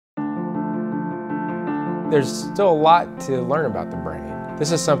There's still a lot to learn about the brain.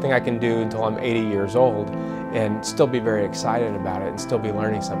 This is something I can do until I'm 80 years old and still be very excited about it and still be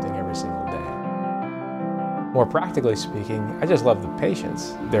learning something every single day. More practically speaking, I just love the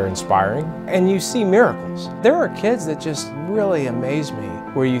patients. They're inspiring, and you see miracles. There are kids that just really amaze me,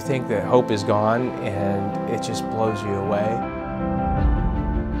 where you think that hope is gone and it just blows you away.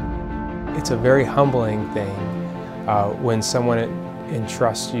 It's a very humbling thing when someone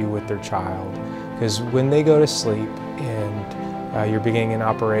entrusts you with their child, because when they go to sleep and you're beginning an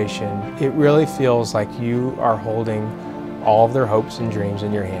operation, it really feels like you are holding all of their hopes and dreams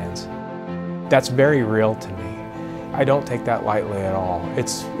in your hands. That's very real to me. I don't take that lightly at all.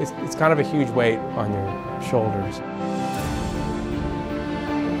 It's kind of a huge weight on your shoulders.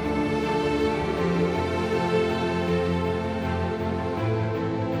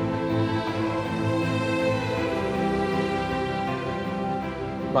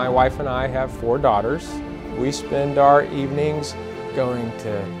 My wife and I have 4 daughters. We spend our evenings going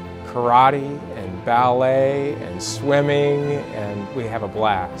to karate and ballet and swimming, and we have a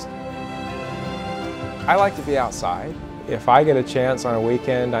blast. I like to be outside. If I get a chance on a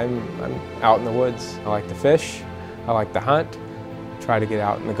weekend, I'm out in the woods. I like to fish, I like to hunt, try to get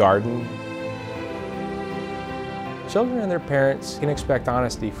out in the garden. Children and their parents can expect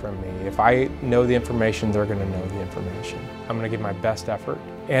honesty from me. If I know the information, they're going to know the information. I'm going to give my best effort.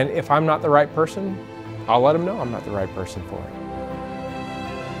 And if I'm not the right person, I'll let them know I'm not the right person for it.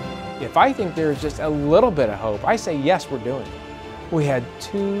 If I think there's just a little bit of hope, I say, yes, we're doing it. We had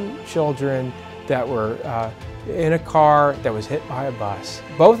 2 children that were in a car that was hit by a bus.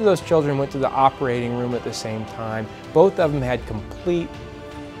 Both of those children went to the operating room at the same time. Both of them had complete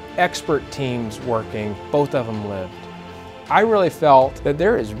expert teams working. Both of them lived. I really felt that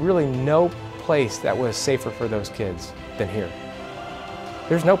there is really no place that was safer for those kids than here.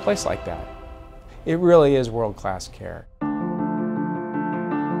 There's no place like that. It really is world-class care.